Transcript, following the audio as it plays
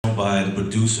by the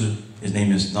producer. His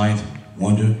name is Ninth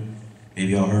Wonder.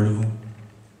 Maybe y'all heard of him?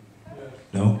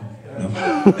 No? No?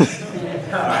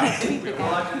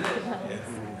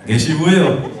 Guess you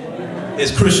will.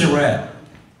 It's Christian rap.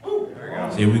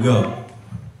 So here we go.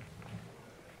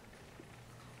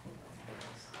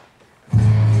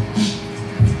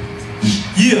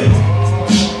 Yeah.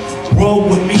 Roll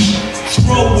with me,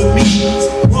 stroll with me,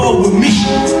 roll with me,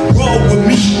 roll with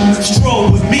me,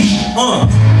 stroll with me,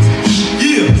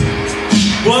 yeah.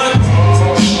 What?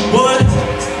 What?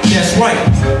 That's right,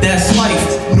 that's life,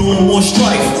 no more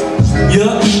strife.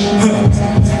 Yeah.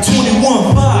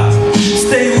 21-5,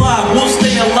 stay alive, we'll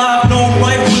stay alive, no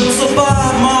right, we'll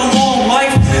survive my long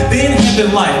life, then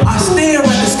heaven life. I stare at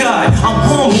the sky, I'm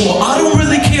humble, I don't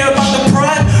really care about the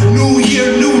pride. New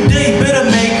year, new day, better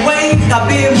make way. I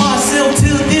been myself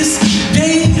till this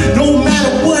day. No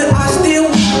matter what, I still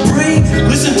pray.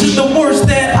 Listen to the words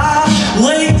that I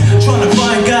lay. Trying to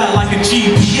find God like a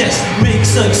GPS. Make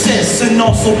success and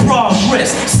also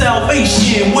progress.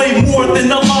 Salvation, way more than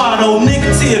a lotto.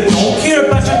 Negative, don't care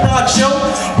about your thought show.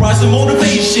 Rising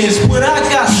motivations, what I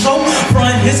got so.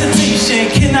 Front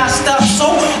hesitation, can I stop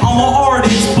so? I'm an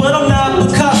artist, but I'm not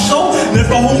Picasso.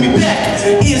 Never hold me back,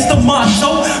 is the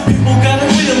motto. People gotta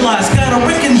realize, gotta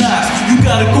recognize. You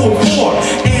gotta go for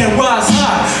and rise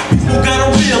high. People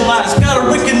gotta realize, gotta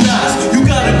recognize. You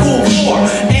gotta go for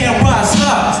and rise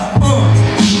high.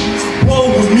 Roll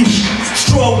with me,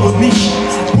 stroll with me,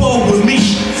 roll with me,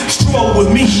 stroll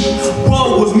with me,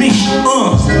 roll with me.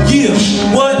 Yeah,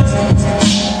 what?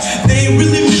 They ain't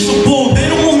really miserable, they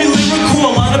don't want me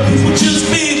lyrical. A lot of people just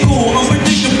vehicle,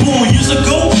 unpredictable. Years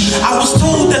ago, I was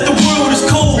told that the world is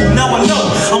cold. Now I know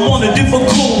I'm on a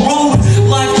difficult road.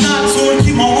 Life not torn,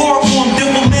 keep my heart warm.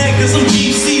 Devil mad cause I'm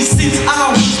GC since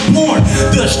I was born.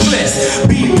 The stress,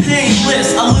 be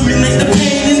painless. Eliminate the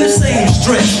pain and the same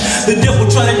stress. The devil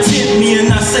try to tempt me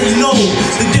and I say no.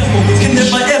 The devil can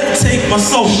never ever take my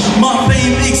soul. My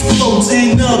fame explodes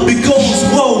and up it goes.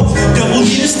 Whoa, devil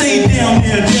need to stay down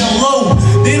there, down low.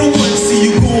 They don't want to see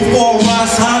you go far,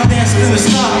 rise high. That's gonna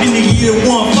stop in the year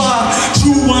 15.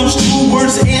 True rhymes, true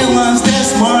words, and lines,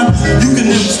 that's mine. You can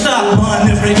never stop mine,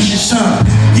 never end to shine.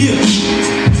 Yeah,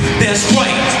 that's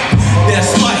right,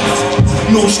 that's life.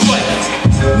 No strike,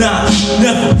 nah,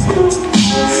 never.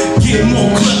 Get more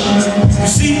clever. You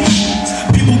see,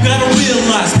 people gotta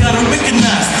realize, gotta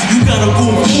recognize. You gotta go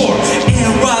for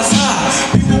and rise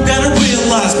high. People gotta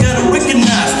realize, gotta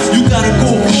recognize. You gotta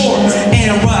go for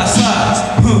and rise high.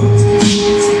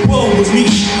 Roll with me,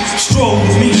 stroll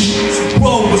with me,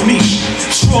 roll with me,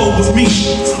 stroll with me,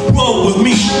 roll with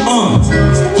me.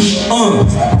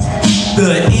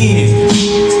 The end.